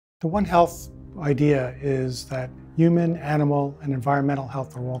The One Health idea is that human, animal, and environmental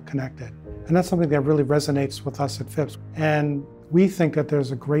health are all connected. And that's something that really resonates with us at Phipps. And we think that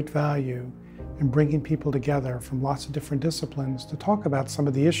there's a great value in bringing people together from lots of different disciplines to talk about some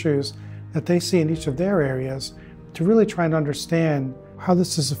of the issues that they see in each of their areas, to really try and understand how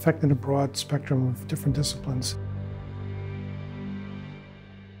this is affecting a broad spectrum of different disciplines.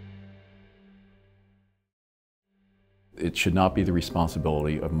 It should not be the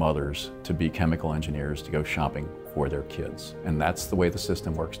responsibility of mothers to be chemical engineers to go shopping for their kids. And that's the way the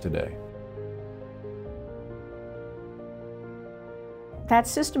system works today. That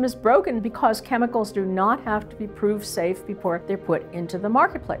system is broken because chemicals do not have to be proved safe before they're put into the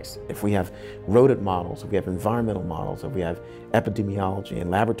marketplace. If we have rodent models, if we have environmental models, if we have epidemiology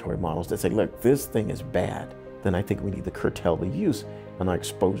and laboratory models that say, look, this thing is bad, then I think we need to curtail the use and our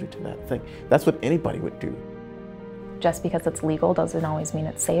exposure to that thing. That's what anybody would do. Just because it's legal doesn't always mean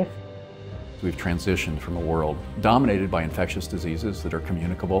it's safe. We've transitioned from a world dominated by infectious diseases that are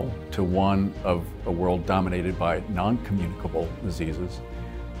communicable to one of a world dominated by non-communicable diseases,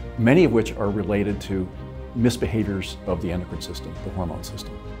 many of which are related to misbehaviors of the endocrine system, the hormone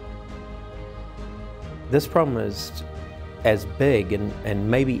system. This problem is as big and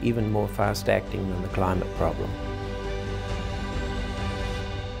maybe even more fast-acting than the climate problem.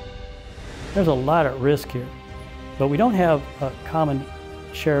 There's a lot at risk here, but we don't have a common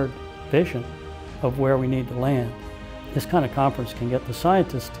shared vision of where we need to land. This kind of conference can get the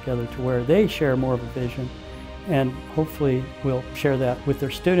scientists together to where they share more of a vision, and hopefully we'll share that with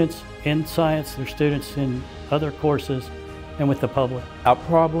their students in science, their students in other courses, and with the public. Our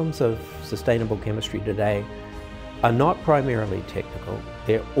problems of sustainable chemistry today are not primarily technical,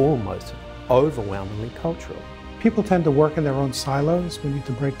 they're almost overwhelmingly cultural. People tend to work in their own silos. We need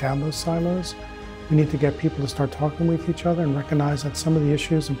to break down those silos. We need to get people to start talking with each other and recognize that some of the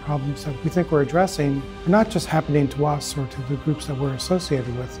issues and problems that we think we're addressing are not just happening to us or to the groups that we're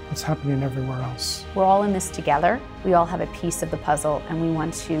associated with. It's happening everywhere else. We're all in this together. We all have a piece of the puzzle, and we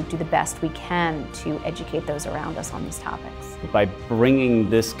want to do the best we can to educate those around us on these topics. By bringing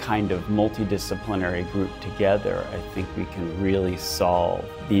this kind of multidisciplinary group together, I think we can really solve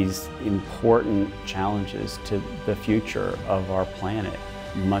these important challenges to the future of our planet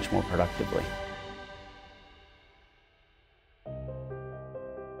much more productively.